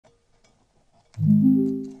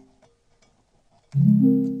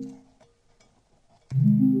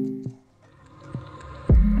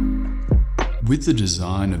With the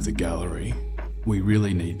design of the gallery, we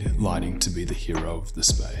really need lighting to be the hero of the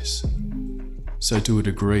space. So to a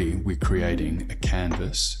degree, we're creating a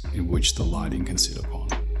canvas in which the lighting can sit upon.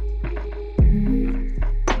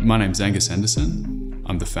 My name's Angus Henderson.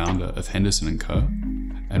 I'm the founder of Henderson Co,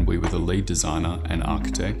 and we were the lead designer and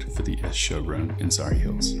architect for the Showroom in Surrey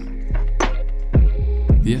Hills.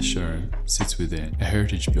 The Showroom sits within a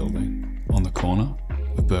heritage building on the corner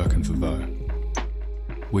of Bourke and Foveaux.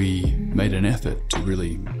 We made an effort to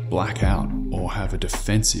really black out or have a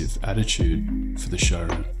defensive attitude for the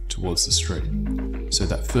showroom towards the street, so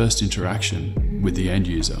that first interaction with the end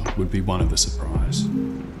user would be one of a surprise.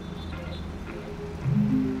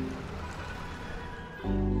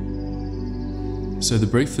 So the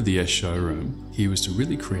brief for the Showroom here was to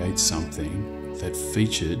really create something that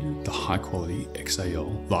featured the high quality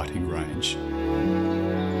XAL lighting range.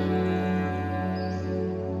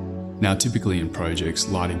 Now, typically in projects,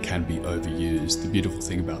 lighting can be overused. The beautiful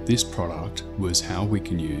thing about this product was how we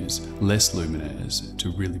can use less luminaires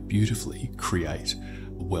to really beautifully create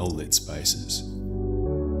well-lit spaces.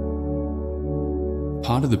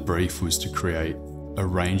 Part of the brief was to create a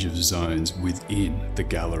range of zones within the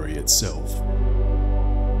gallery itself.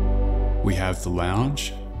 We have the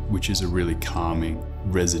lounge, which is a really calming,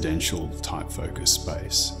 residential type focus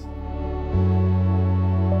space.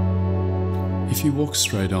 If you walk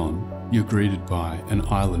straight on, you're greeted by an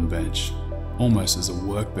island bench, almost as a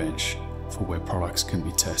workbench for where products can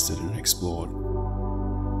be tested and explored.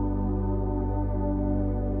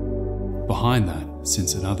 Behind that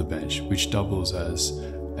sits another bench which doubles as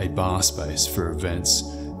a bar space for events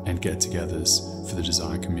and get-togethers for the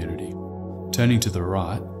design community. Turning to the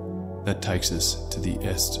right, that takes us to the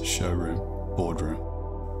Showroom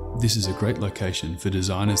boardroom. This is a great location for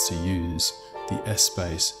designers to use the S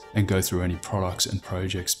space and go through any products and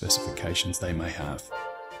project specifications they may have.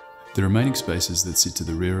 The remaining spaces that sit to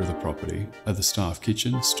the rear of the property are the staff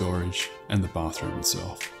kitchen, storage, and the bathroom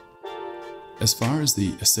itself. As far as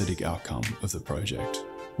the aesthetic outcome of the project,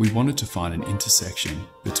 we wanted to find an intersection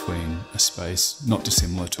between a space not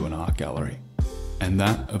dissimilar to an art gallery and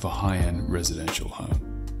that of a high-end residential home.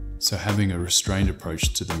 So having a restrained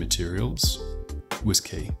approach to the materials was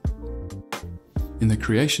key. In the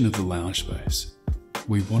creation of the lounge space,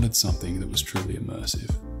 we wanted something that was truly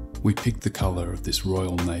immersive. We picked the colour of this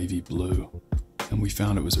royal navy blue, and we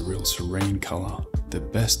found it was a real serene colour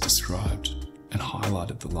that best described and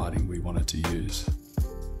highlighted the lighting we wanted to use.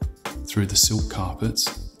 Through the silk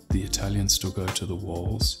carpets, the Italian stucco to the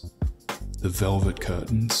walls, the velvet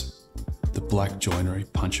curtains, the black joinery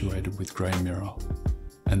punctuated with grey mirror,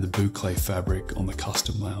 and the boucle fabric on the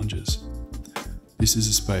custom lounges. This is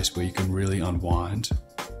a space where you can really unwind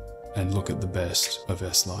and look at the best of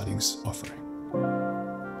S Lighting's offering.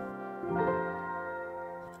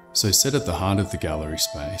 So set at the heart of the gallery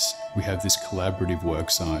space, we have this collaborative work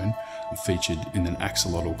zone featured in an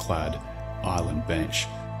axolotl-clad island bench.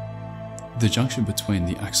 The junction between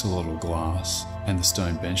the axolotl glass and the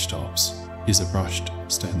stone bench tops is a brushed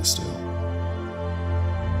stainless steel.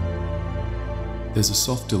 There's a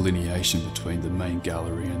soft delineation between the main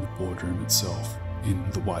gallery and the boardroom itself in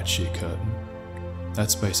the white sheer curtain.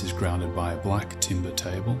 That space is grounded by a black timber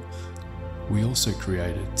table. We also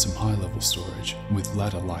created some high-level storage with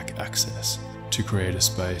ladder-like access to create a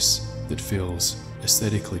space that feels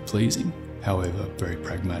aesthetically pleasing, however very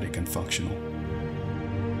pragmatic and functional.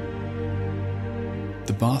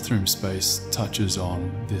 The bathroom space touches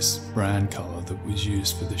on this brand colour that was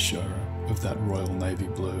used for the showroom of that royal navy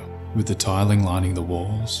blue, with the tiling lining the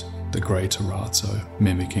walls, the grey terrazzo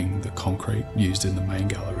mimicking the concrete used in the main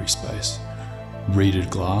gallery space, reeded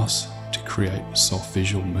glass to create soft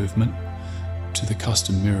visual movement, to the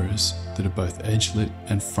custom mirrors that are both edge-lit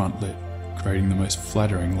and front-lit, creating the most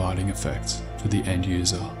flattering lighting effects for the end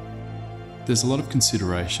user. There's a lot of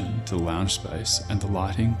consideration to the lounge space and the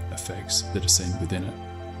lighting effects that are seen within it.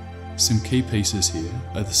 Some key pieces here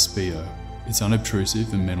are the Spio. It's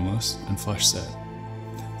unobtrusive and minimalist and flush set.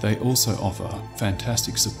 They also offer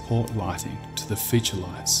fantastic support lighting to the feature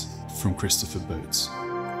lights from Christopher Boots.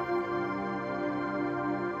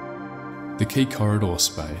 The key corridor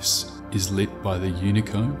space is lit by the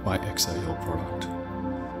Unico by XAL product.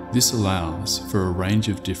 This allows for a range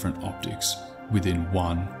of different optics within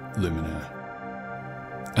one luminaire.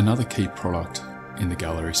 Another key product in the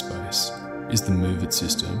gallery space is the Move It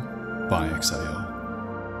system by XAL.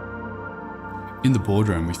 In the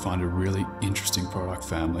boardroom, we find a really interesting product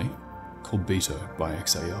family called Beto by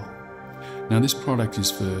XAL. Now this product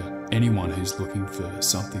is for anyone who's looking for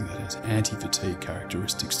something that has anti-fatigue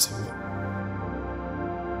characteristics to it.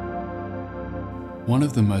 One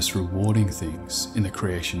of the most rewarding things in the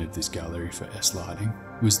creation of this gallery for S-Lighting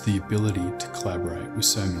was the ability to collaborate with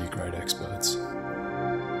so many great experts.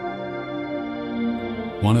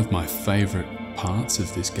 One of my favourite parts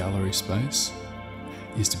of this gallery space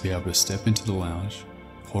is to be able to step into the lounge,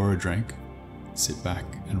 pour a drink, sit back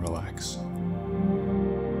and relax.